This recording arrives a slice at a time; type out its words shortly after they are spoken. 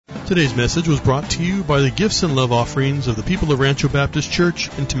Today's message was brought to you by the gifts and love offerings of the people of Rancho Baptist Church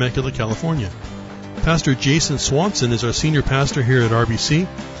in Temecula, California. Pastor Jason Swanson is our senior pastor here at RBC,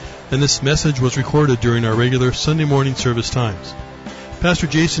 and this message was recorded during our regular Sunday morning service times. Pastor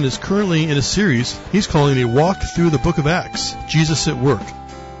Jason is currently in a series he's calling A Walk Through the Book of Acts, Jesus at Work.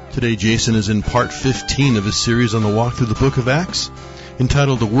 Today Jason is in part 15 of his series on the walk through the book of Acts,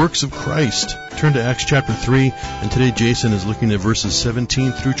 entitled The Works of Christ. Turn to Acts chapter 3, and today Jason is looking at verses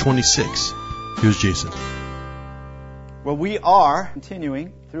 17 through 26. Here's Jason. Well, we are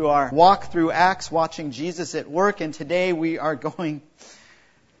continuing through our walk through Acts, watching Jesus at work, and today we are going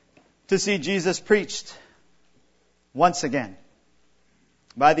to see Jesus preached once again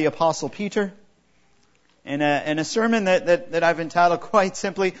by the Apostle Peter in a sermon that I've entitled quite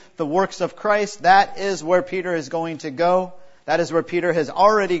simply, The Works of Christ. That is where Peter is going to go. That is where Peter has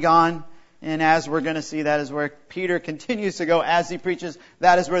already gone. And as we're going to see, that is where Peter continues to go as he preaches.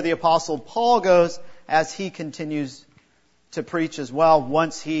 That is where the Apostle Paul goes as he continues to preach as well,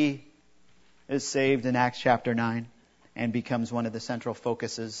 once he is saved in Acts chapter 9 and becomes one of the central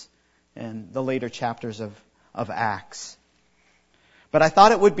focuses in the later chapters of Acts. But I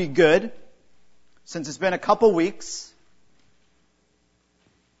thought it would be good, since it's been a couple weeks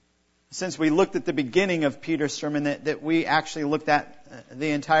since we looked at the beginning of Peter's sermon, that we actually looked at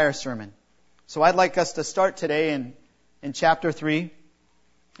the entire sermon. So I'd like us to start today in chapter 3,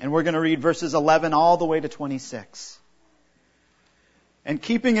 and we're going to read verses 11 all the way to 26. And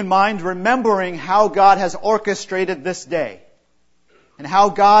keeping in mind, remembering how God has orchestrated this day, and how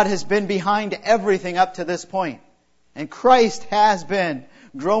God has been behind everything up to this point. And Christ has been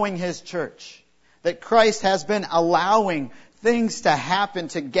growing His church. That Christ has been allowing things to happen,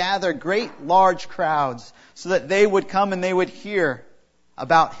 to gather great large crowds, so that they would come and they would hear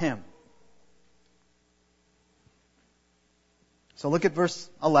about Him. So look at verse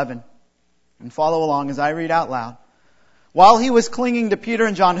 11 and follow along as I read out loud. While he was clinging to Peter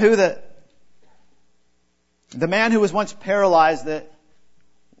and John, who the man who was once paralyzed, that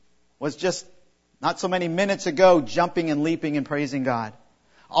was just not so many minutes ago jumping and leaping and praising God.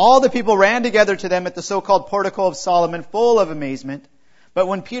 All the people ran together to them at the so-called portico of Solomon, full of amazement. But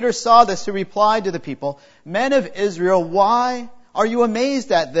when Peter saw this, he replied to the people, "Men of Israel, why are you amazed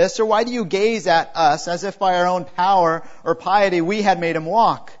at this? Or why do you gaze at us as if by our own power or piety we had made him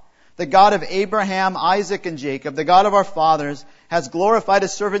walk? The God of Abraham, Isaac, and Jacob, the God of our fathers, has glorified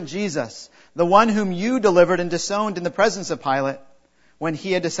His servant Jesus, the one whom you delivered and disowned in the presence of Pilate when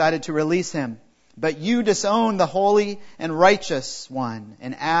he had decided to release him. But you disowned the holy and righteous one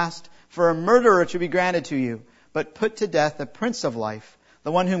and asked for a murderer to be granted to you, but put to death the Prince of Life,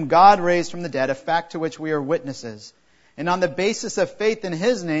 the one whom God raised from the dead, a fact to which we are witnesses. And on the basis of faith in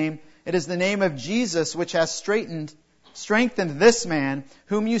His name, it is the name of Jesus which has strengthened this man,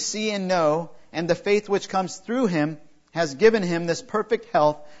 whom you see and know, and the faith which comes through Him has given him this perfect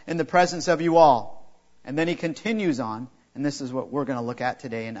health in the presence of you all." And then he continues on. And this is what we're going to look at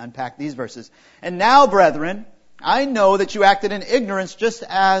today and unpack these verses. "And now, brethren, I know that you acted in ignorance just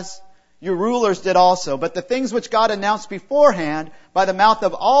as your rulers did also. But the things which God announced beforehand by the mouth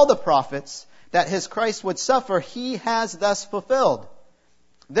of all the prophets, that His Christ would suffer, He has thus fulfilled.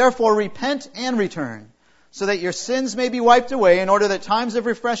 Therefore repent and return, so that your sins may be wiped away, in order that times of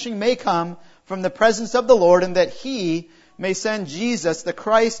refreshing may come from the presence of the Lord, and that He may send Jesus, the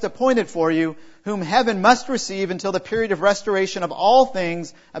Christ appointed for you, whom heaven must receive until the period of restoration of all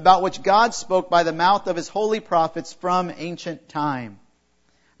things, about which God spoke by the mouth of His holy prophets from ancient time.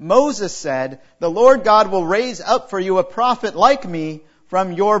 Moses said, 'The Lord God will raise up for you a prophet like me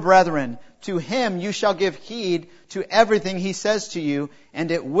from your brethren. To him you shall give heed to everything he says to you, and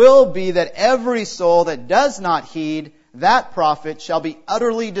it will be that every soul that does not heed that prophet shall be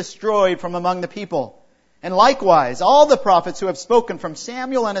utterly destroyed from among the people. And likewise, all the prophets who have spoken from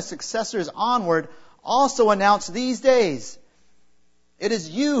Samuel and his successors onward also announce these days. It is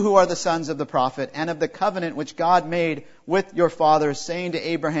you who are the sons of the prophet and of the covenant which God made with your fathers, saying to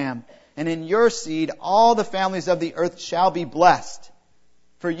Abraham, and in your seed all the families of the earth shall be blessed.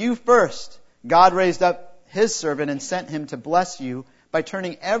 For you first, God raised up His servant and sent him to bless you by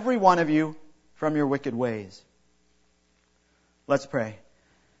turning every one of you from your wicked ways.'" Let's pray.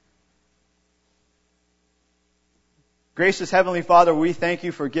 Gracious Heavenly Father, we thank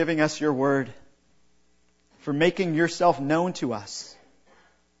You for giving us Your Word, for making Yourself known to us,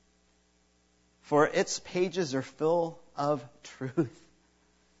 for its pages are full of truth,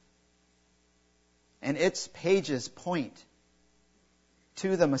 and its pages point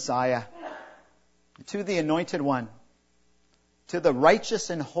to the Messiah, to the Anointed One, to the righteous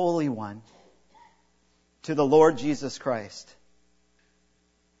and holy one, to the Lord Jesus Christ.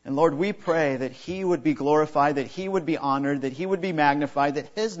 And Lord, we pray that He would be glorified, that He would be honored, that He would be magnified, that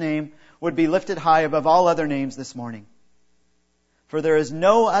His name would be lifted high above all other names this morning. For there is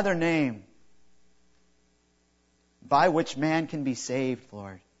no other name by which man can be saved,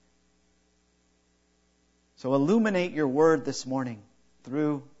 Lord. So illuminate your word this morning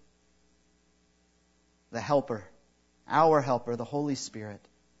through the helper, our helper, the Holy Spirit.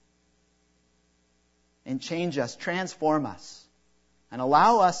 And change us, transform us, and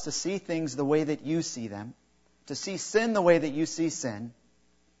allow us to see things the way that you see them, to see sin the way that you see sin,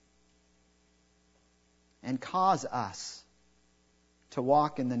 and cause us to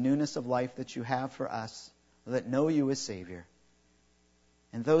walk in the newness of life that you have for us that know you as Savior.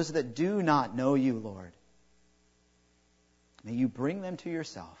 And those that do not know you, Lord, may you bring them to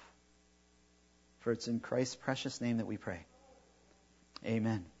yourself. For it's in Christ's precious name that we pray.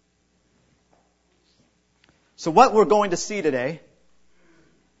 Amen. So what we're going to see today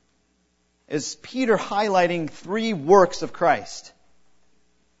is Peter highlighting 3 works of Christ.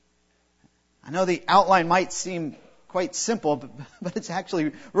 I know the outline might seem quite simple, but it's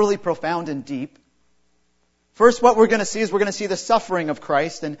actually really profound and deep. First, what we're going to see is we're going to see the suffering of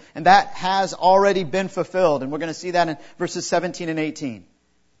Christ, and that has already been fulfilled. And we're going to see that in verses 17 and 18.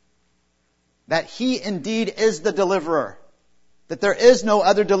 That He indeed is the deliverer. That there is no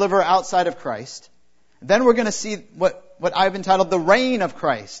other deliverer outside of Christ. Then we're going to see what I've entitled the reign of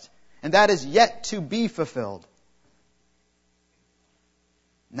Christ. And that is yet to be fulfilled.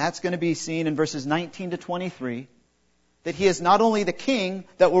 And that's going to be seen in verses 19 to 23. That He is not only the King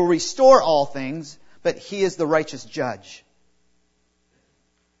that will restore all things, but He is the righteous judge.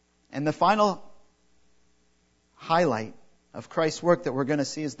 And the final highlight of Christ's work that we're going to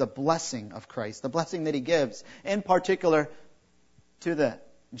see is the blessing of Christ. The blessing that He gives, in particular to the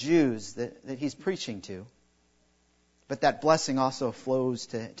Jews that He's preaching to. But that blessing also flows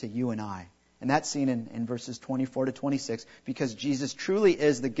to you and I. And that's seen in verses 24 to 26, because Jesus truly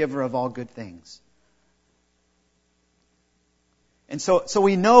is the giver of all good things. And so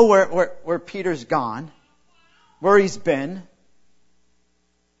we know where Peter's gone, where he's been.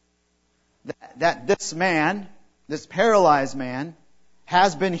 That this man, this paralyzed man,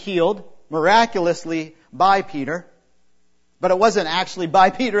 has been healed miraculously by Peter. But it wasn't actually by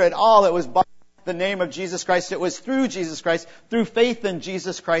Peter at all. It was by the name of Jesus Christ. It was through Jesus Christ, through faith in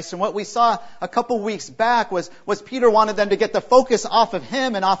Jesus Christ. And what we saw a couple weeks back was Peter wanted them to get the focus off of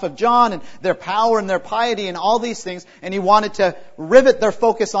him and off of John and their power and their piety and all these things. And he wanted to rivet their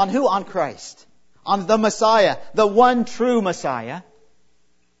focus on who? On Christ. On the Messiah. The one true Messiah.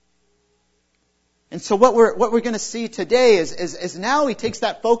 And so what we're going to see today is now he takes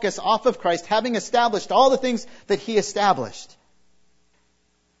that focus off of Christ, having established all the things that He established.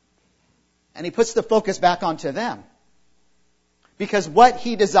 And He puts the focus back onto them. Because what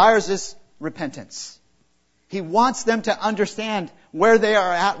He desires is repentance. He wants them to understand where they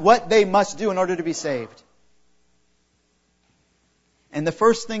are at, what they must do in order to be saved. And the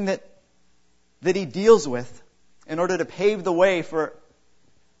first thing that He deals with in order to pave the way for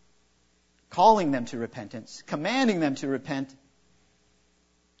calling them to repentance, commanding them to repent,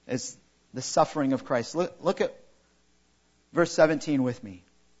 is the suffering of Christ. Look at verse 17 with me.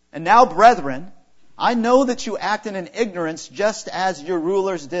 And now, brethren, I know that you act in ignorance just as your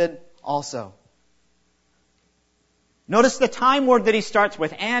rulers did also. Notice the time word that he starts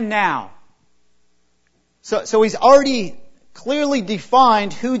with, and now. So he's already clearly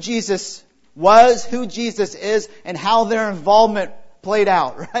defined who Jesus was, who Jesus is, and how their involvement played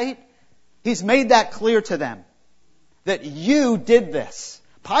out, right? He's made that clear to them. That you did this.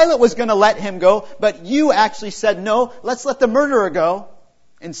 Pilate was going to let him go, but you actually said, no, let's let the murderer go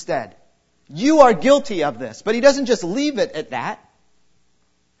instead. You are guilty of this. But he doesn't just leave it at that.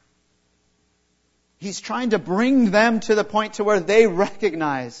 He's trying to bring them to the point to where they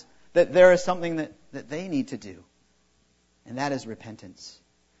recognize that there is something that they need to do. And that is repentance.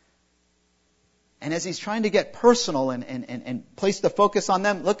 And as he's trying to get personal and place the focus on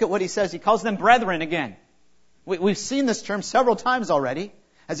them, look at what he says. He calls them brethren again. We've seen this term several times already.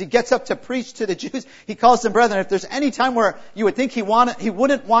 As he gets up to preach to the Jews, he calls them brethren. If there's any time where you would think he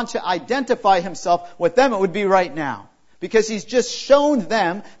wouldn't want to identify himself with them, it would be right now. Because he's just shown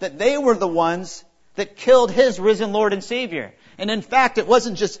them that they were the ones that killed his risen Lord and Savior. And in fact, it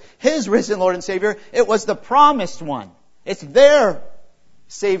wasn't just his risen Lord and Savior, it was the promised one. It's their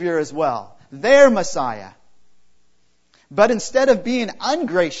Savior as well. Their Messiah. But instead of being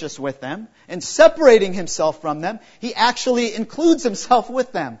ungracious with them and separating himself from them, he actually includes himself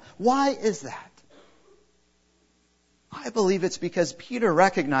with them. Why is that? I believe it's because Peter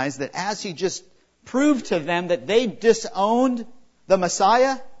recognized that as he just proved to them that they disowned the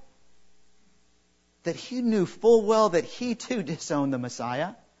Messiah, that he knew full well that he too disowned the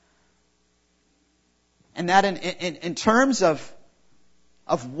Messiah. And that in terms of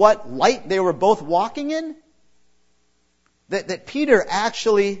what light they were both walking in, that Peter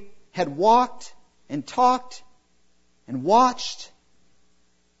actually had walked and talked and watched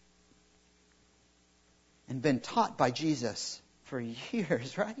and been taught by Jesus for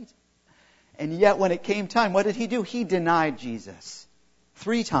years, right? And yet when it came time, what did he do? He denied Jesus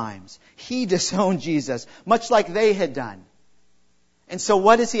 3 times. He disowned Jesus, much like they had done. And so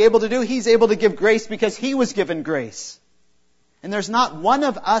what is he able to do? He's able to give grace because he was given grace. And there's not one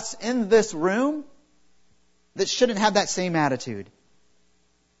of us in this room that shouldn't have that same attitude.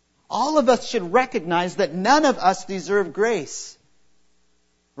 All of us should recognize that none of us deserve grace.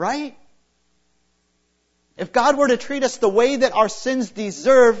 Right? If God were to treat us the way that our sins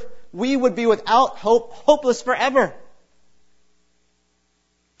deserve, we would be without hope, hopeless forever.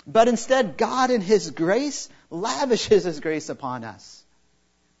 But instead, God in His grace lavishes His grace upon us.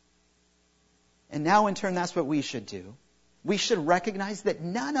 And now in turn, that's what we should do. We should recognize that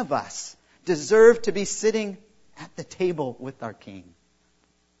none of us deserve to be sitting at the table with our King.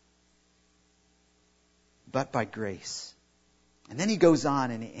 But by grace. And then he goes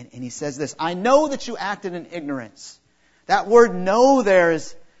on and he says this, I know that you acted in ignorance. That word know there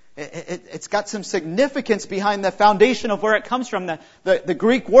is, it's got some significance behind the foundation of where it comes from. The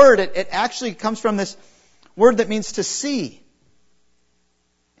Greek word, it actually comes from this word that means to see.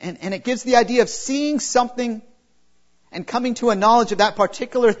 And it gives the idea of seeing something and coming to a knowledge of that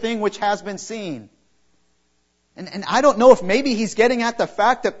particular thing which has been seen. And I don't know if maybe he's getting at the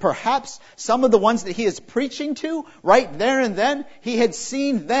fact that perhaps some of the ones that he is preaching to, right there and then, he had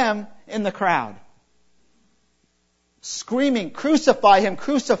seen them in the crowd. Screaming, crucify him,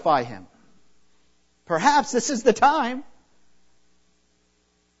 crucify him. Perhaps this is the time.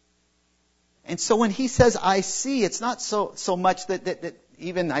 And so when he says, I see, it's not so much that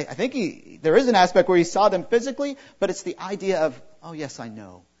even, I think there is an aspect where he saw them physically, but it's the idea of, oh yes, I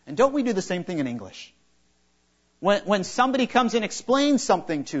know. And don't we do the same thing in English? When somebody comes and explains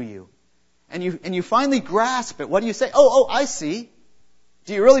something to you, and you finally grasp it, what do you say? Oh, I see.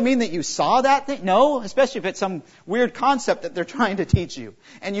 Do you really mean that you saw that thing? No, especially if it's some weird concept that they're trying to teach you.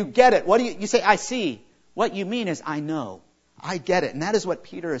 And you get it. What do you say, I see. What you mean is, I know. I get it. And that is what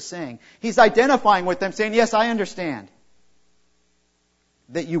Peter is saying. He's identifying with them, saying, yes, I understand.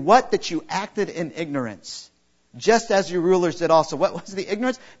 That you acted in ignorance. Just as your rulers did also. What was the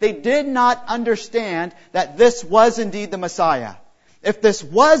ignorance? They did not understand that this was indeed the Messiah. If this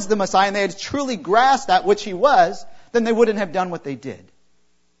was the Messiah and they had truly grasped that which He was, then they wouldn't have done what they did.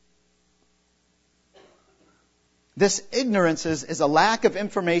 This ignorance is a lack of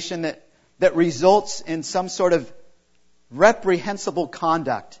information that results in some sort of reprehensible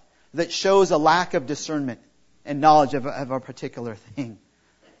conduct that shows a lack of discernment and knowledge of a particular thing.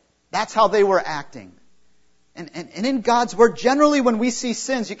 That's how they were acting. And in God's Word, generally when we see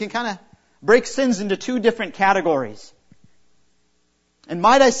sins, you can kind of break sins into 2 different categories. And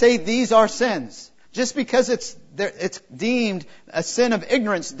might I say these are sins. Just because it's deemed a sin of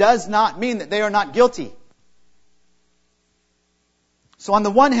ignorance does not mean that they are not guilty. So on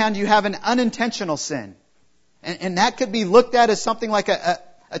the one hand, you have an unintentional sin. And that could be looked at as something like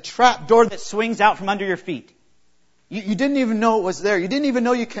a trap door that swings out from under your feet. You didn't even know it was there. You didn't even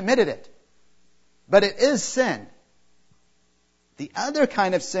know you committed it. But it is sin. The other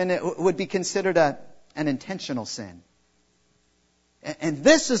kind of sin would be considered an intentional sin. And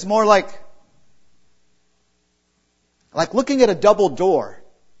this is more like looking at a double door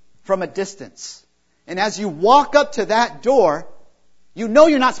from a distance. And as you walk up to that door, you know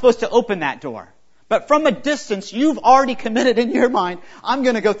you're not supposed to open that door. But from a distance, you've already committed in your mind, I'm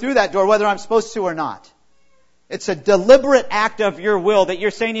going to go through that door whether I'm supposed to or not. It's a deliberate act of your will that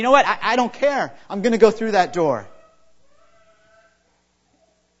you're saying, you know what, I don't care. I'm going to go through that door.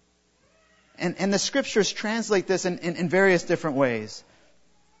 And the Scriptures translate this in various different ways.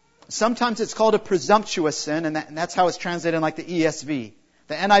 Sometimes it's called a presumptuous sin, and that's how it's translated in like the ESV.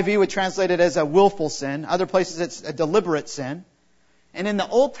 The NIV would translate it as a willful sin. Other places it's a deliberate sin. And in the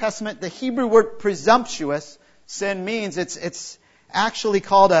Old Testament, the Hebrew word presumptuous sin means it's actually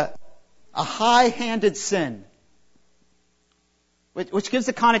called a high-handed sin. Which gives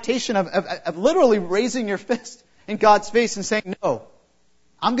the connotation of literally raising your fist in God's face and saying, no,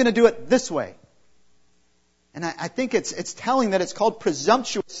 I'm going to do it this way. And I think it's telling that it's called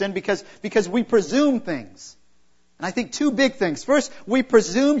presumptuous sin because we presume things. And I think 2 big things. First, we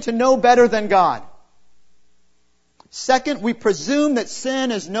presume to know better than God. Second, we presume that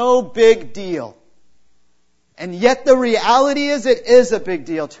sin is no big deal. And yet the reality is it is a big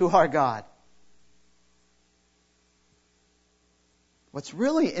deal to our God. What's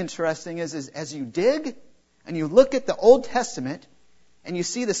really interesting is as you dig and you look at the Old Testament and you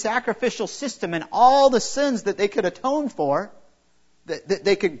see the sacrificial system and all the sins that they could atone for, that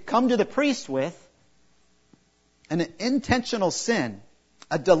they could come to the priest with, an intentional sin,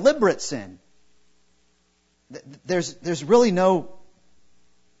 a deliberate sin, there's really no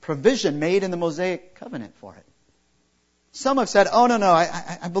provision made in the Mosaic covenant for it. Some have said, oh, no,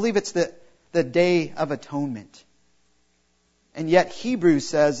 I believe it's the Day of Atonement. And yet Hebrews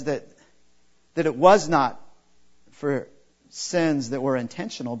says that it was not for sins that were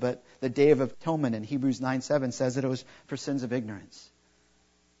intentional, but the Day of Atonement in Hebrews 9:7 says that it was for sins of ignorance.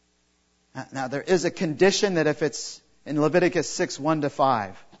 Now there is a condition that if it's in Leviticus 6:1-5,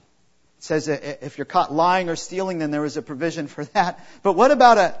 it says that if you're caught lying or stealing, then there is a provision for that. But what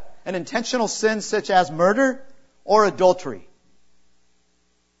about an intentional sin such as murder or adultery?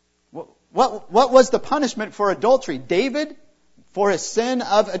 What was the punishment for adultery? David, for his sin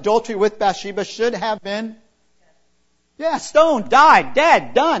of adultery with Bathsheba, should have been, stoned, died,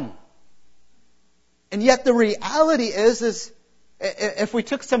 dead, done. And yet the reality is if we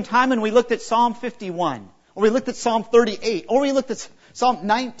took some time and we looked at Psalm 51, or we looked at Psalm 38, or we looked at Psalm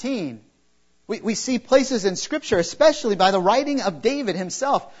 19, we see places in Scripture, especially by the writing of David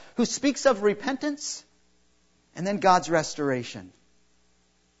himself, who speaks of repentance and then God's restoration.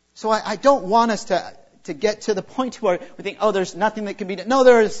 So I don't want us to get to the point where we think, oh, there's nothing that can be done. No,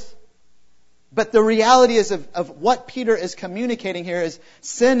 there is. But the reality is of what Peter is communicating here is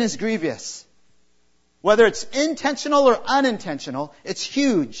sin is grievous. Whether it's intentional or unintentional, it's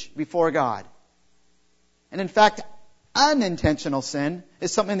huge before God. And in fact, unintentional sin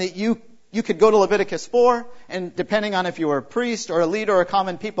is something that you could go to Leviticus 4, and depending on if you were a priest or a leader or a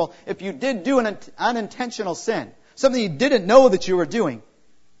common people, if you did do an unintentional sin, something you didn't know that you were doing,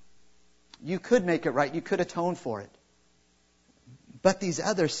 you could make it right. You could atone for it. But these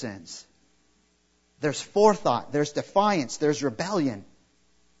other sins, there's forethought, there's defiance, there's rebellion.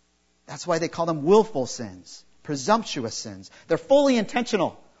 That's why they call them willful sins, presumptuous sins. They're fully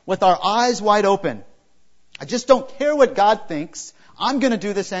intentional, with our eyes wide open. I just don't care what God thinks. I'm going to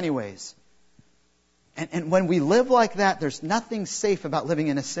do this anyways. And when we live like that, there's nothing safe about living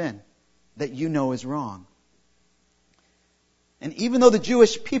in a sin that you know is wrong. And even though the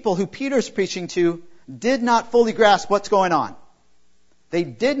Jewish people who Peter's preaching to did not fully grasp what's going on, they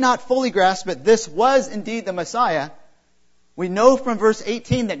did not fully grasp that this was indeed the Messiah, we know from verse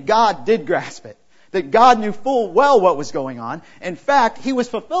 18 that God did grasp it. That God knew full well what was going on. In fact, He was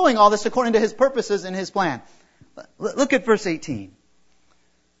fulfilling all this according to His purposes and His plan. Look at verse 18.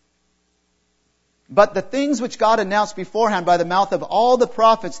 But the things which God announced beforehand by the mouth of all the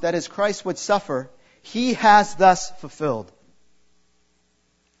prophets that His Christ would suffer, He has thus fulfilled.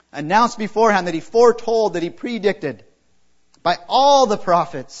 Announced beforehand, that He foretold, that He predicted by all the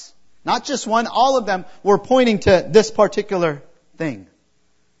prophets. Not just one, all of them were pointing to this particular thing.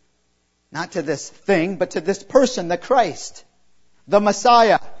 Not to this thing, but to this person, the Christ, the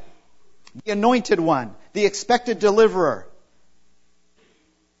Messiah, the Anointed One, the expected deliverer.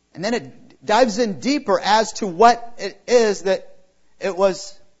 And then it dives in deeper as to what it is that it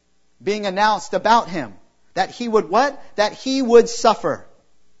was being announced about Him. That He would what? That He would suffer.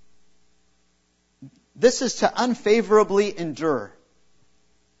 This is to unfavorably endure.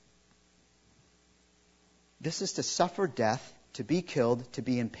 This is to suffer death, to be killed, to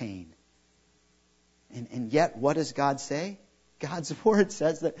be in pain. And yet, what does God say? God's Word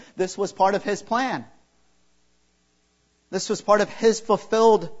says that this was part of His plan. This was part of His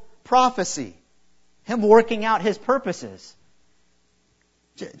fulfilled prophecy. Him working out His purposes.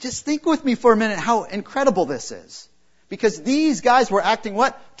 Just think with me for a minute how incredible this is. Because these guys were acting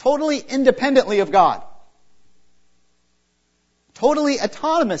what? Totally independently of God. Totally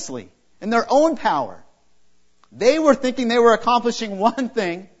autonomously, in their own power. They were thinking they were accomplishing one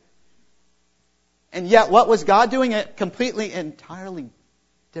thing, and yet what was God doing? A completely, entirely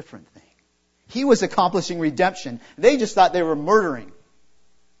different thing. He was accomplishing redemption. They just thought they were murdering.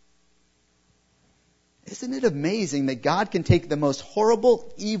 Isn't it amazing that God can take the most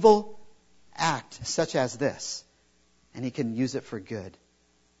horrible, evil act such as this, and He can use it for good?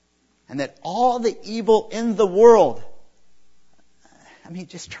 And that all the evil in the world,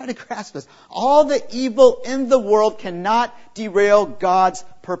 just try to grasp this. All the evil in the world cannot derail God's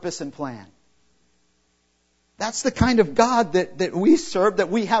purpose and plan. That's the kind of God that we serve, that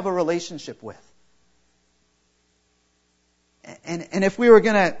we have a relationship with. And if we were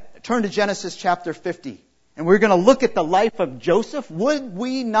going to turn to Genesis chapter 50, and we're going to look at the life of Joseph, would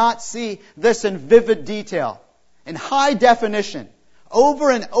we not see this in vivid detail, in high definition,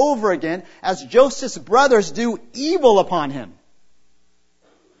 over and over again, as Joseph's brothers do evil upon him?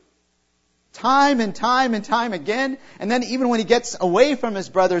 Time and time and time again. And then even when he gets away from his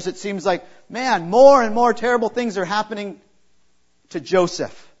brothers, it seems like, man, more and more terrible things are happening to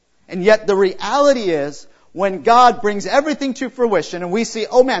Joseph. And yet the reality is, when God brings everything to fruition and we see,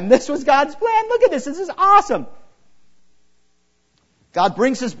 oh man, this was God's plan. Look at this. This is awesome. God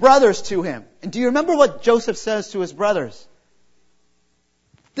brings his brothers to him. And do you remember what Joseph says to his brothers?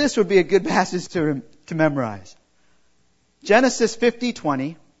 This would be a good passage to memorize. Genesis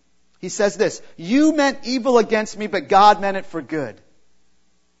 50:20. He says this, you meant evil against me, but God meant it for good.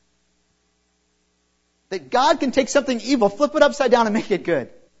 That God can take something evil, flip it upside down and make it good.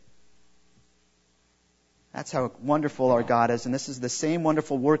 That's how wonderful our God is. And this is the same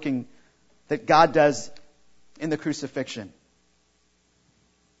wonderful working that God does in the crucifixion.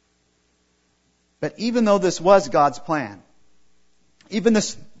 But even though this was God's plan, even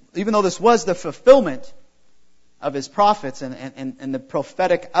though this was the fulfillment of his prophets and the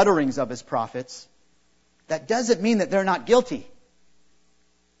prophetic utterings of his prophets, that doesn't mean that they're not guilty.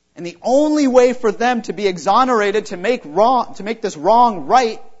 And the only way for them to be exonerated, to make this wrong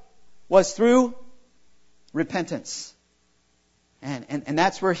right, was through repentance. And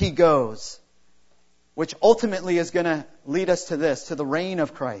that's where he goes, which ultimately is going to lead us to the reign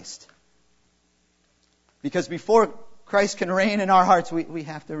of Christ. Because before Christ can reign in our hearts, we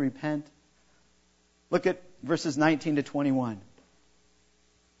have to repent. Look at verses 19 to 21.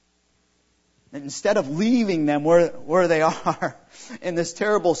 And instead of leaving them where they are in this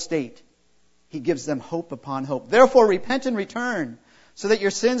terrible state, he gives them hope upon hope. Therefore repent and return, so that your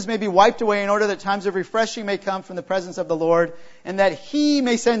sins may be wiped away, in order that times of refreshing may come from the presence of the Lord, and that he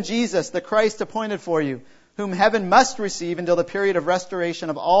may send Jesus, the Christ appointed for you, whom heaven must receive until the period of restoration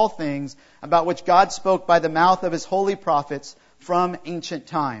of all things, about which God spoke by the mouth of his holy prophets from ancient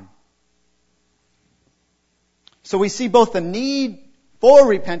time. So we see both the need for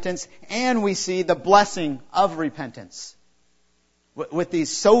repentance and we see the blessing of repentance. With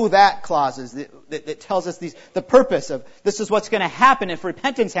these so that clauses that tells us the purpose of this is what's going to happen if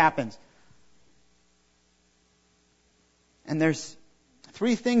repentance happens. And there's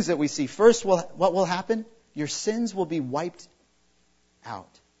three things that we see. First, what will happen? Your sins will be wiped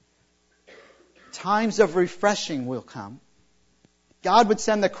out. Times of refreshing will come. God would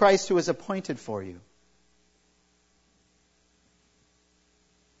send the Christ who is appointed for you.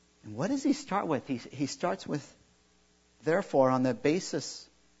 And what does he start with? He starts with, therefore, on the basis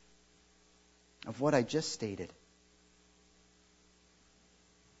of what I just stated.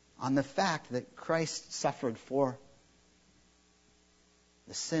 On the fact that Christ suffered for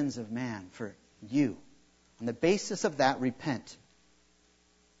the sins of man, for you. On the basis of that, repent.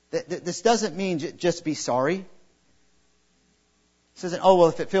 This doesn't mean just be sorry. This isn't, oh, well,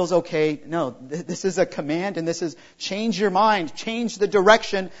 if it feels okay. No, this is a command, and this is change your mind, change the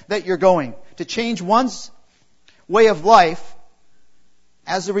direction that you're going. To change one's way of life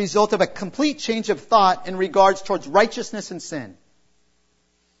as a result of a complete change of thought in regards towards righteousness and sin.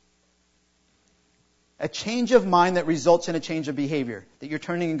 A change of mind that results in a change of behavior, that you're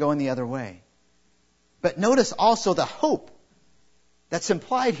turning and going the other way. But notice also the hope that's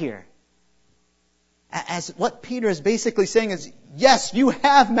implied here. As what Peter is basically saying is, yes, you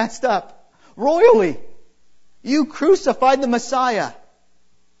have messed up royally. You crucified the Messiah.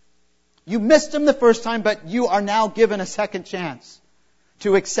 You missed him the first time, but you are now given a second chance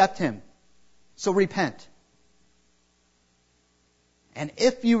to accept him. So repent. And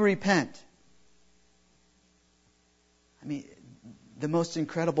if you repent, the most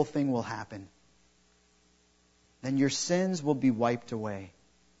incredible thing will happen. Then your sins will be wiped away.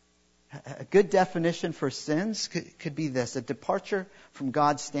 A good definition for sins could be this: a departure from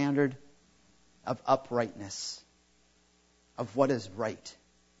God's standard of uprightness, of what is right.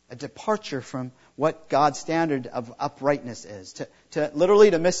 A departure from what God's standard of uprightness is. To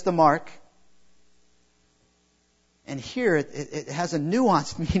literally to miss the mark. And here it has a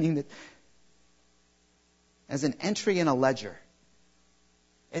nuanced meaning that as an entry in a ledger.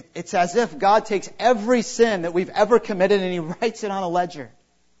 It's as if God takes every sin that we've ever committed and he writes it on a ledger.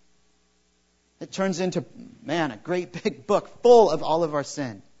 It turns into, a great big book full of all of our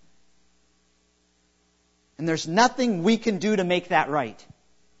sin. And there's nothing we can do to make that right.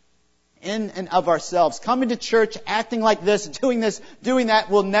 In and of ourselves. Coming to church, acting like this, doing that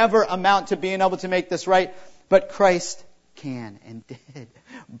will never amount to being able to make this right. But Christ can and did.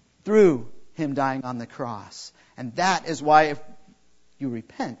 Through him dying on the cross. And that is why if you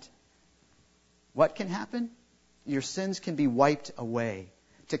repent, what can happen? Your sins can be wiped away.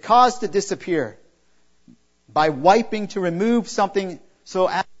 To cause to disappear by wiping, to remove something so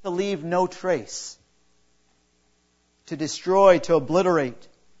as to leave no trace. To destroy, to obliterate.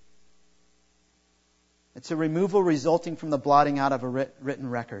 It's a removal resulting from the blotting out of a written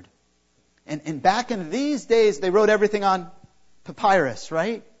record. And back in these days, they wrote everything on papyrus,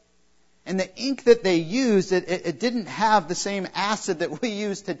 right? And the ink that they used, it didn't have the same acid that we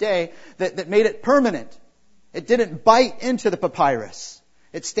use today that made it permanent. It didn't bite into the papyrus.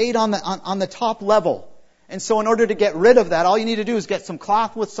 It stayed on the top level. And so in order to get rid of that, all you need to do is get some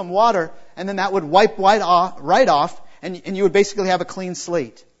cloth with some water, and then that would wipe right off, and you would basically have a clean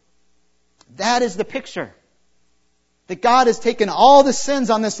slate. That is the picture. That God has taken all the sins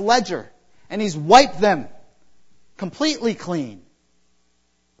on this ledger, and He's wiped them completely clean.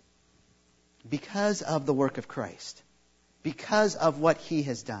 Because of the work of Christ. Because of what He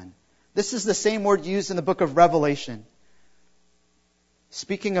has done. This is the same word used in the book of Revelation.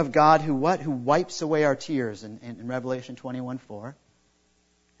 Speaking of God who wipes away our tears in Revelation 21:4.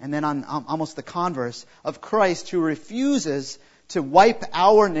 And then on almost the converse of Christ who refuses to wipe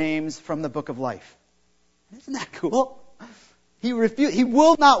our names from the book of life. Isn't that cool? He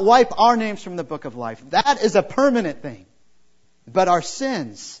will not wipe our names from the book of life. That is a permanent thing. But our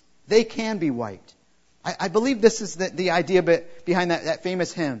sins, they can be wiped. I believe this is the idea behind that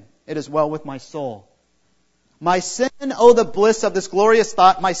famous hymn, "It is well with my soul." My sin, oh the bliss of this glorious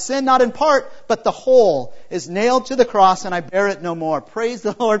thought, my sin not in part, but the whole, is nailed to the cross and I bear it no more. Praise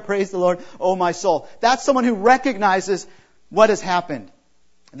the Lord, oh my soul. That's someone who recognizes what has happened.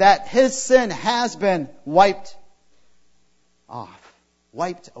 That his sin has been wiped off,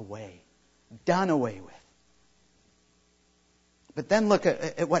 wiped away, done away with. But then look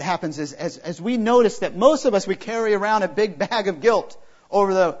at what happens is, as we notice that most of us, we carry around a big bag of guilt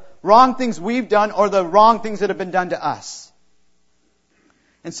over the wrong things we've done or the wrong things that have been done to us.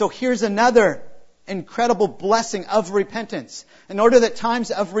 And so here's another incredible blessing of repentance in order that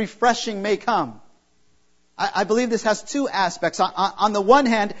times of refreshing may come. I believe this has two aspects. On the one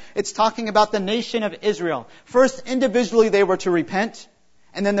hand, it's talking about the nation of Israel. First, individually they were to repent,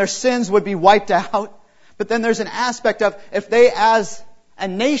 and then their sins would be wiped out. But then there's an aspect of if they as a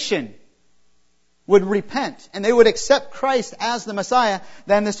nation would repent and they would accept Christ as the Messiah,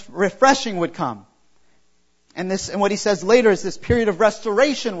 then this refreshing would come. And what he says later is this period of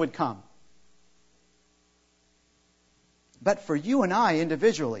restoration would come. But for you and I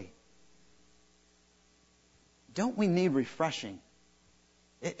individually, don't we need refreshing?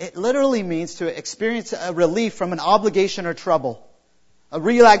 It literally means to experience a relief from an obligation or trouble, a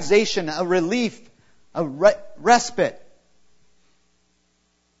relaxation, a relief, a respite.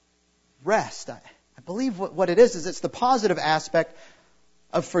 Rest. I believe what it is it's the positive aspect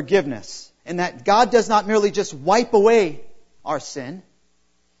of forgiveness. In that God does not merely just wipe away our sin,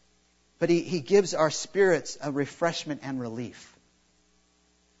 but He gives our spirits a refreshment and relief.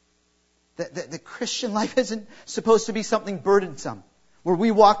 The Christian life isn't supposed to be something burdensome, where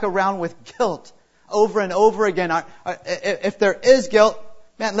we walk around with guilt over and over again. If there is guilt,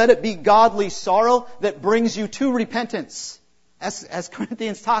 man, let it be godly sorrow that brings you to repentance, as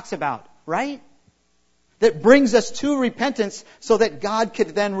Corinthians talks about, right? That brings us to repentance so that God could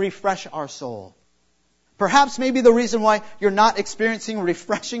then refresh our soul. Perhaps maybe the reason why you're not experiencing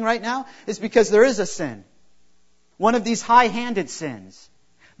refreshing right now is because there is a sin. One of these high-handed sins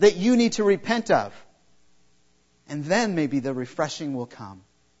that you need to repent of. And then maybe the refreshing will come.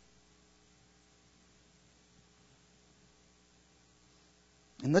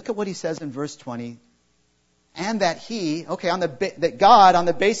 And look at what he says in verse 20. And that that God, on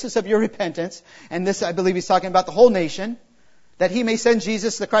the basis of your repentance, and this I believe he's talking about the whole nation, that He may send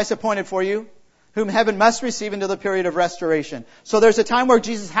Jesus, the Christ appointed for you, whom heaven must receive until the period of restoration. So there's a time where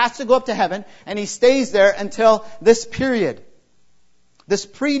Jesus has to go up to heaven, and He stays there until this period. This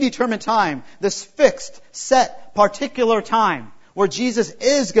predetermined time, this fixed, set, particular time, where Jesus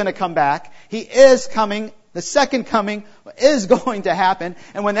is going to come back. He is coming. The second coming is going to happen.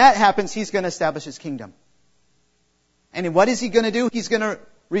 And when that happens, He's going to establish His kingdom. And what is He going to do? He's going to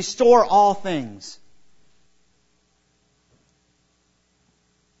restore all things.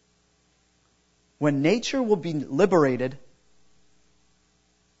 When nature will be liberated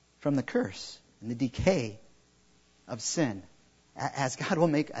from the curse and the decay of sin, as God will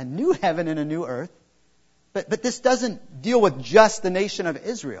make a new heaven and a new earth. But this doesn't deal with just the nation of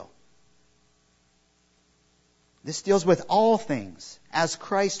Israel. This deals with all things, as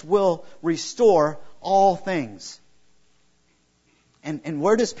Christ will restore all things. And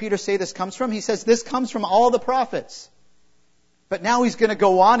where does Peter say this comes from? He says this comes from all the prophets. But now he's going to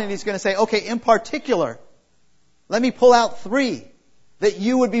go on and he's going to say, okay, in particular, let me pull out 3 that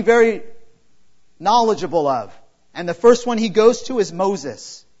you would be very knowledgeable of. And the first one he goes to is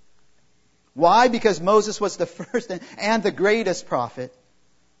Moses. Why? Because Moses was the first and the greatest prophet.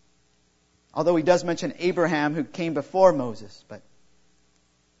 Although he does mention Abraham, who came before Moses. But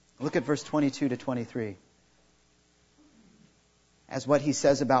look at verse 22 to 23. As what he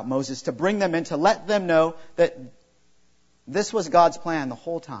says about Moses, to bring them in, to let them know that this was God's plan the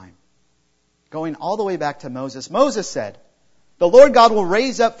whole time. Going all the way back to Moses. Moses said, "The Lord God will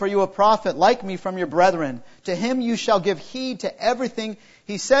raise up for you a prophet like me from your brethren. To him you shall give heed to everything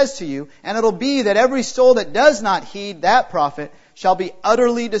he says to you. And it'll be that every soul that does not heed that prophet shall be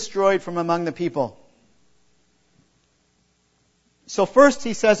utterly destroyed from among the people." So first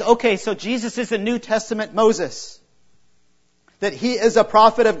he says, okay, so Jesus is the New Testament Moses. That he is a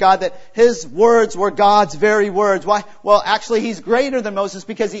prophet of God, that his words were God's very words. Why? Well, actually he's greater than Moses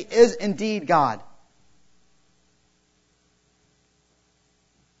because he is indeed God.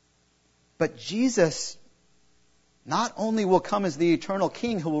 But Jesus not only will come as the eternal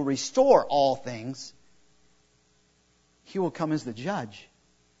King who will restore all things, he will come as the judge.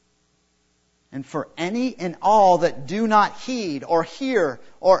 And for any and all that do not heed or hear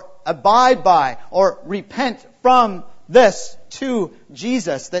or abide by or repent from this to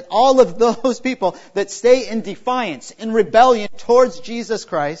Jesus, that all of those people that stay in defiance, in rebellion towards Jesus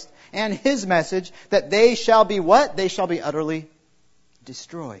Christ and his message, that they shall be what? They shall be utterly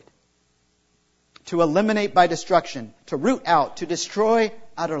destroyed. To eliminate by destruction, to root out, to destroy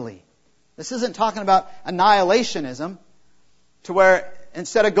utterly. This isn't talking about annihilationism, to where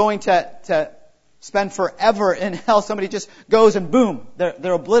instead of going to spend forever in hell, somebody just goes and boom,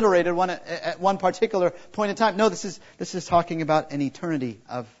 they're obliterated at one particular point in time. No, this is talking about an eternity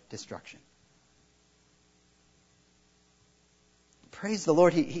of destruction. Praise the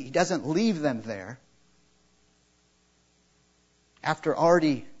Lord, he doesn't leave them there after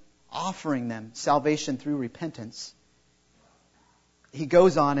already offering them salvation through repentance. He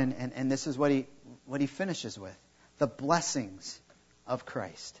goes on and this is what he finishes with. The blessings of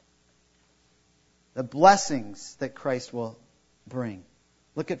Christ. The blessings that Christ will bring.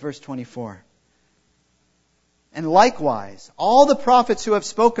 Look at verse 24. And likewise, all the prophets who have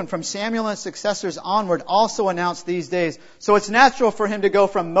spoken from Samuel and his successors onward also announced these days. So it's natural for him to go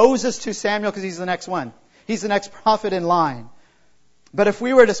from Moses to Samuel because he's the next one. He's the next prophet in line. But if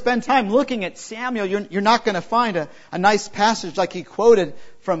we were to spend time looking at Samuel, you're not going to find a nice passage like he quoted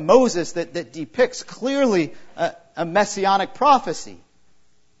from Moses that depicts clearly a messianic prophecy.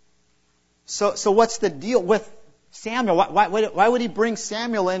 So what's the deal with Samuel? Why would he bring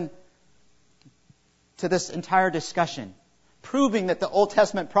Samuel in to this entire discussion? Proving that the Old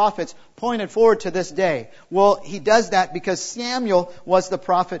Testament prophets pointed forward to this day. Well, he does that because Samuel was the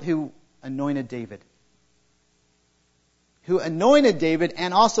prophet who anointed David. Who anointed David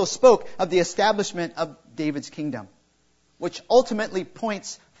and also spoke of the establishment of David's kingdom. Which ultimately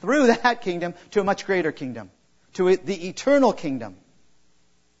points through that kingdom to a much greater kingdom. To the eternal kingdom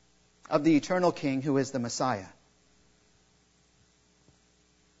of the eternal King who is the Messiah.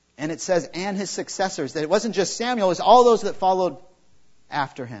 And it says, and his successors, that it wasn't just Samuel, it was all those that followed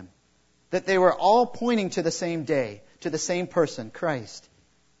after him. That they were all pointing to the same day, to the same person, Christ.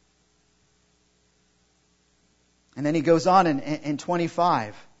 And then he goes on in 25,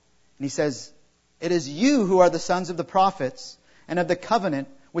 and he says, it is you who are the sons of the prophets and of the covenant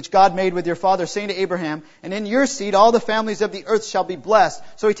which God made with your father, saying to Abraham, and in your seed all the families of the earth shall be blessed.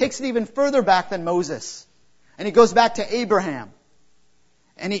 So he takes it even further back than Moses. And he goes back to Abraham.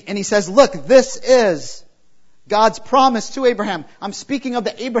 And he says, look, this is God's promise to Abraham. I'm speaking of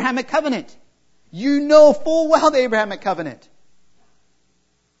the Abrahamic covenant. You know full well the Abrahamic covenant.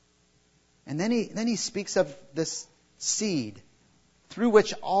 And then he speaks of this seed through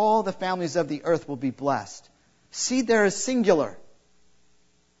which all the families of the earth will be blessed. Seed there is singular.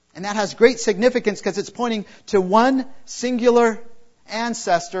 And that has great significance because it's pointing to one singular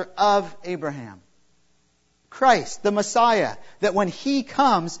ancestor of Abraham. Christ, the Messiah. That when he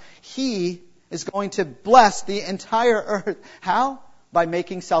comes, he is going to bless the entire earth. How? By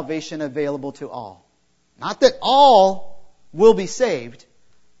making salvation available to all. Not that all will be saved,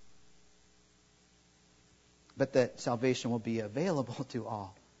 but that salvation will be available to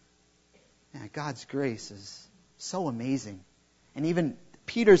all. Man, God's grace is so amazing. And even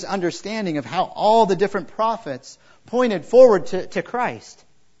Peter's understanding of how all the different prophets pointed forward to Christ.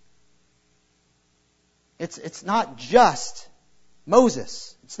 It's not just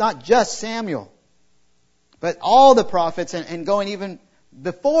Moses. It's not just Samuel. But all the prophets and going even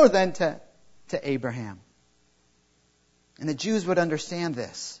before then to Abraham. And the Jews would understand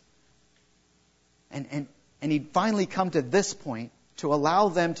this. And he'd finally come to this point to allow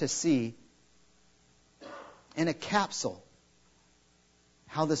them to see in a capsule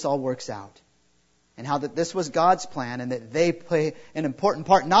how this all works out. And how that this was God's plan and that they play an important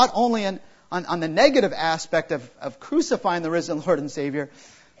part not only in on the negative aspect of crucifying the risen Lord and Savior,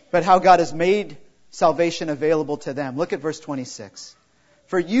 but how God has made salvation available to them. Look at verse 26.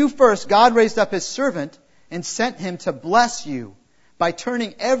 For you first, God raised up His servant and sent Him to bless you by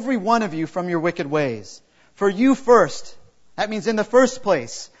turning every one of you from your wicked ways. For you first, that means in the first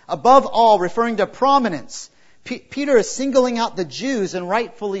place, above all, referring to prominence. Peter is singling out the Jews, and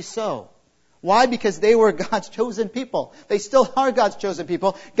rightfully so. Why? Because they were God's chosen people. They still are God's chosen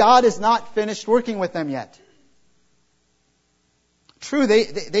people. God is not finished working with them yet. True,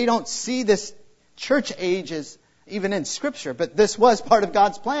 they don't see this church age as even in Scripture, but this was part of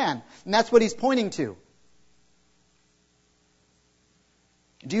God's plan. And that's what He's pointing to.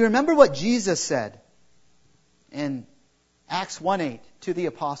 Do you remember what Jesus said in Acts 1:8 to the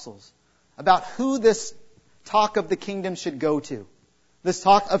apostles about who this talk of the kingdom should go to? This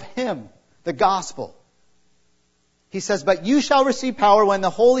talk of Him, the gospel. He says, but you shall receive power when the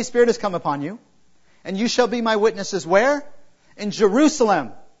Holy Spirit has come upon you, and you shall be my witnesses where? In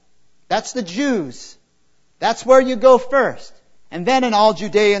Jerusalem. That's the Jews. That's where you go first. And then in all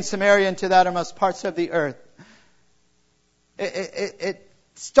Judea and Samaria and to the uttermost parts of the earth. It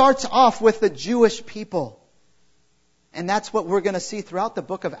starts off with the Jewish people. And that's what we're going to see throughout the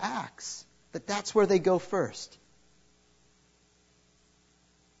book of Acts. That's where they go first.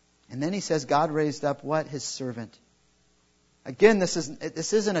 And then he says God raised up what? His servant. Again, this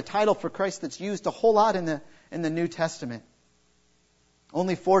isn't a title for Christ that's used a whole lot in the New Testament.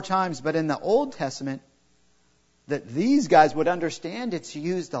 Only 4 times, but in the Old Testament, that these guys would understand, it's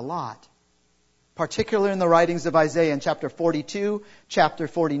used a lot. Particularly in the writings of Isaiah in chapter 42, chapter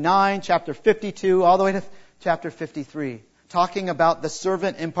 49, chapter 52, all the way to chapter 53. Talking about the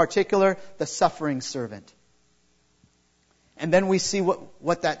servant, in particular, the suffering servant. And then we see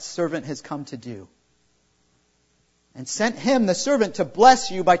what that servant has come to do. And sent him, the servant, to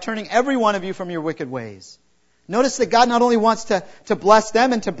bless you by turning every one of you from your wicked ways. Notice that God not only wants to bless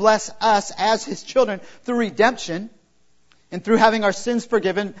them and to bless us as His children through redemption and through having our sins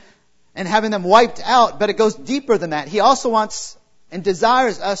forgiven and having them wiped out, but it goes deeper than that. He also wants and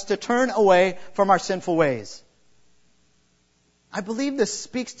desires us to turn away from our sinful ways. I believe this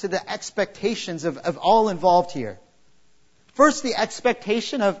speaks to the expectations of all involved here. First, the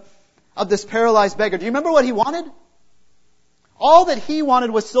expectation of this paralyzed beggar. Do you remember what he wanted? All that he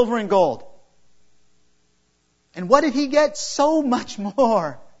wanted was silver and gold. And what did he get? So much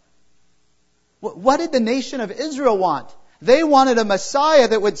more. What did the nation of Israel want? They wanted a Messiah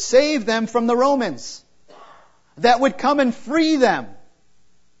that would save them from the Romans. That would come and free them.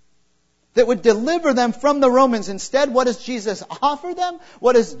 That would deliver them from the Romans. Instead, what does Jesus offer them?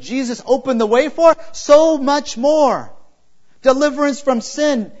 What does Jesus open the way for? So much more. Deliverance from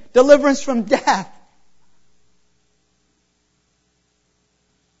sin. Deliverance from death.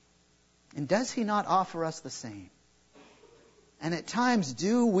 And does He not offer us the same? And at times,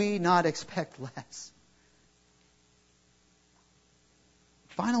 do we not expect less?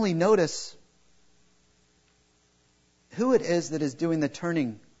 Finally, notice who it is that is doing the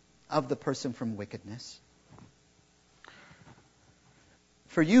turning of the person from wickedness.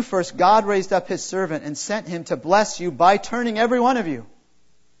 For you first, God raised up His servant and sent him to bless you by turning every one of you.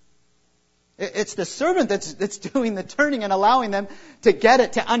 It's the servant that's doing the turning and allowing them to get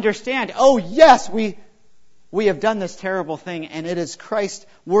it, to understand, oh yes, we have done this terrible thing, and it is Christ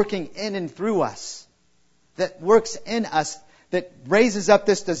working in and through us, that works in us, that raises up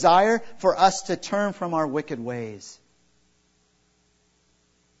this desire for us to turn from our wicked ways.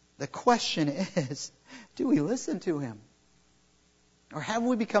 The question is, do we listen to Him? Or have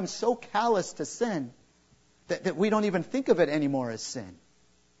we become so callous to sin that we don't even think of it anymore as sin?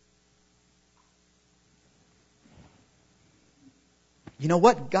 You know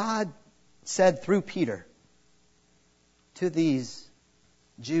what God said through Peter to these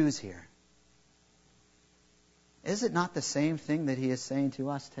Jews here? Is it not the same thing that He is saying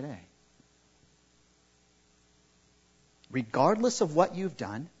to us today? Regardless of what you've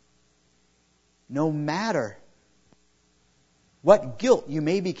done, no matter what guilt you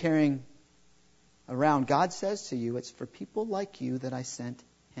may be carrying around, God says to you, it's for people like you that I sent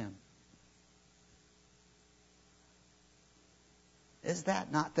Him. Is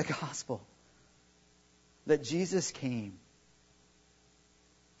that not the gospel? That Jesus came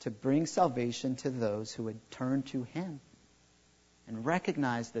to bring salvation to those who would turn to Him and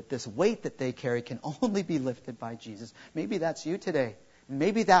recognize that this weight that they carry can only be lifted by Jesus. Maybe that's you today.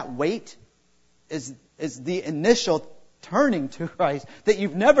 Maybe that weight is the initial turning to Christ, that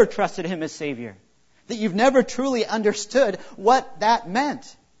you've never trusted Him as Savior, that you've never truly understood what that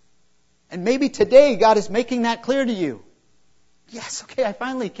meant. And maybe today God is making that clear to you. Yes, okay, I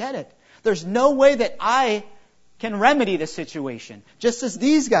finally get it. There's no way that I can remedy the situation, just as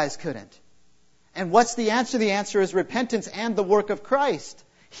these guys couldn't. And what's the answer? The answer is repentance and the work of Christ.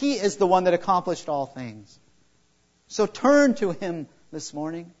 He is the one that accomplished all things. So turn to Him this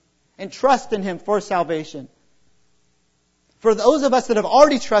morning and trust in Him for salvation. For those of us that have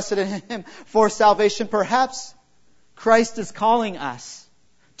already trusted in Him for salvation, perhaps Christ is calling us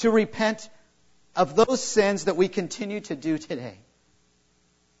to repent of those sins that we continue to do today.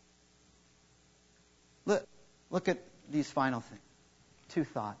 Look at these final things. 2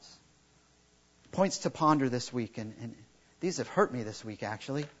 thoughts. Points to ponder this week, and these have hurt me this week,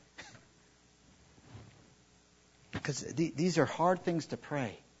 actually. Because these are hard things to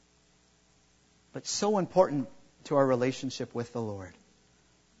pray, but so important to our relationship with the Lord.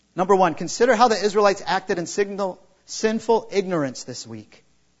 Number 1, consider how the Israelites acted in sinful ignorance this week.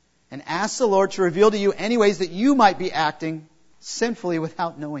 And ask the Lord to reveal to you any ways that you might be acting sinfully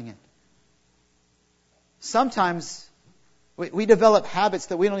without knowing it. Sometimes we develop habits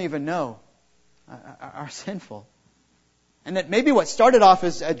that we don't even know are sinful. And that maybe what started off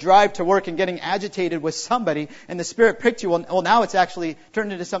as a drive to work and getting agitated with somebody, and the Spirit pricked you, well now it's actually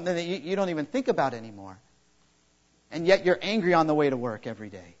turned into something that you don't even think about anymore. And yet you're angry on the way to work every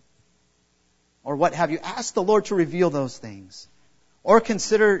day. Or what have you. Ask the Lord to reveal those things. Or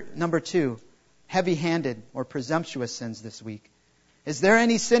consider, number 2, heavy-handed or presumptuous sins this week. Is there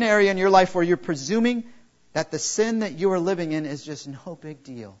any sin area in your life where you're presuming that the sin that you are living in is just no big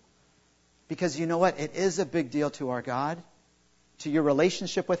deal? Because you know what? It is a big deal to our God, to your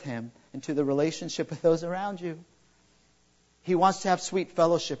relationship with Him, and to the relationship with those around you. He wants to have sweet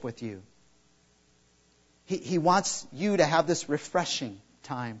fellowship with you. He wants you to have this refreshing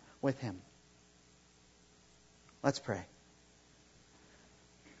time with Him. Let's pray.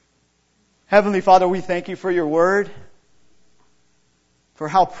 Heavenly Father, we thank You for Your Word, for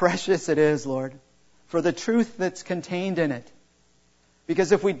how precious it is, Lord, for the truth that's contained in it.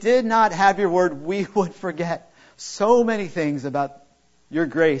 Because if we did not have Your Word, we would forget so many things about Your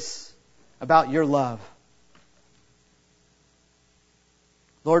grace, about Your love.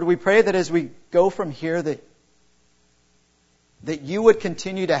 Lord, we pray that as we go from here, that You would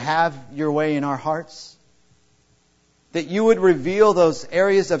continue to have Your way in our hearts. That You would reveal those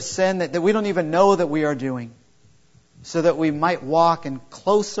areas of sin that we don't even know that we are doing, so that we might walk in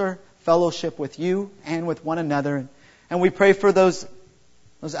closer fellowship with You and with one another. And we pray for those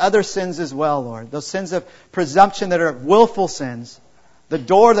other sins as well, Lord. Those sins of presumption that are willful sins. The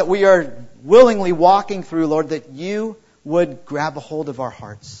door that we are willingly walking through, Lord, that You would grab a hold of our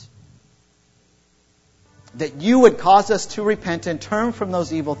hearts. That You would cause us to repent and turn from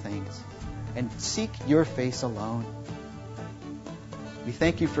those evil things and seek Your face alone. We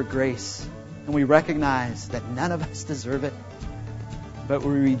thank You for grace, and we recognize that none of us deserve it, but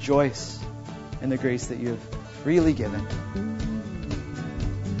we rejoice in the grace that You have freely given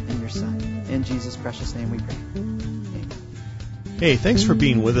in Your Son. In Jesus' precious name we pray. Amen. Hey, thanks for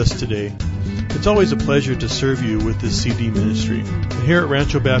being with us today. It's always a pleasure to serve you with this CD ministry. And here at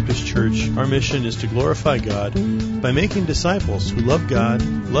Rancho Baptist Church, our mission is to glorify God by making disciples who love God,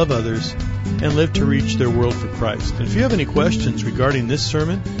 love others, and live to reach their world for Christ. And if you have any questions regarding this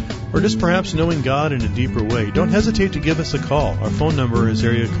sermon, or just perhaps knowing God in a deeper way, don't hesitate to give us a call. Our phone number is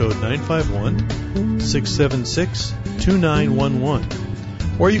area code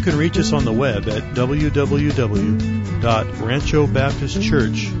 951-676-2911. Or you can reach us on the web at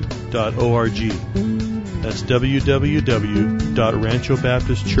www.ranchobaptistchurch.org. That's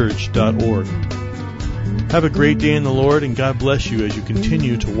www.ranchobaptistchurch.org. Have a great day in the Lord, and God bless you as you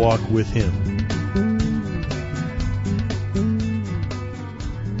continue to walk with Him.